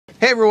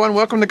Hey everyone,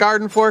 welcome to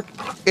Garden Fork.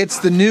 It's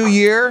the new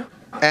year,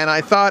 and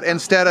I thought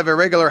instead of a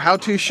regular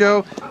how-to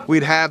show,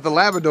 we'd have the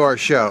Labrador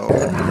show.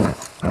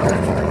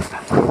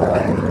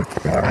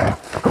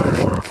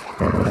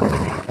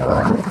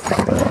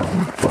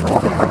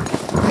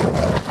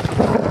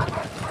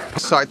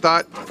 So I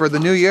thought for the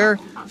new year,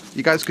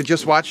 you guys could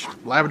just watch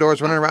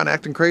Labradors running around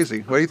acting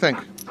crazy. What do you think?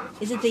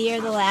 Is it the year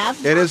of the lab?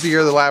 It is the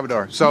year of the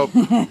Labrador. So,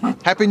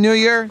 Happy New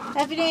Year.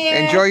 Happy New Year.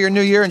 Enjoy your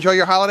new year. Enjoy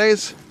your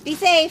holidays. Be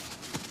safe.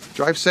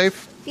 Drive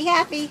safe. Be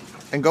happy.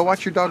 And go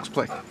watch your dogs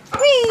play.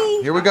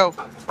 Whee! Here we go.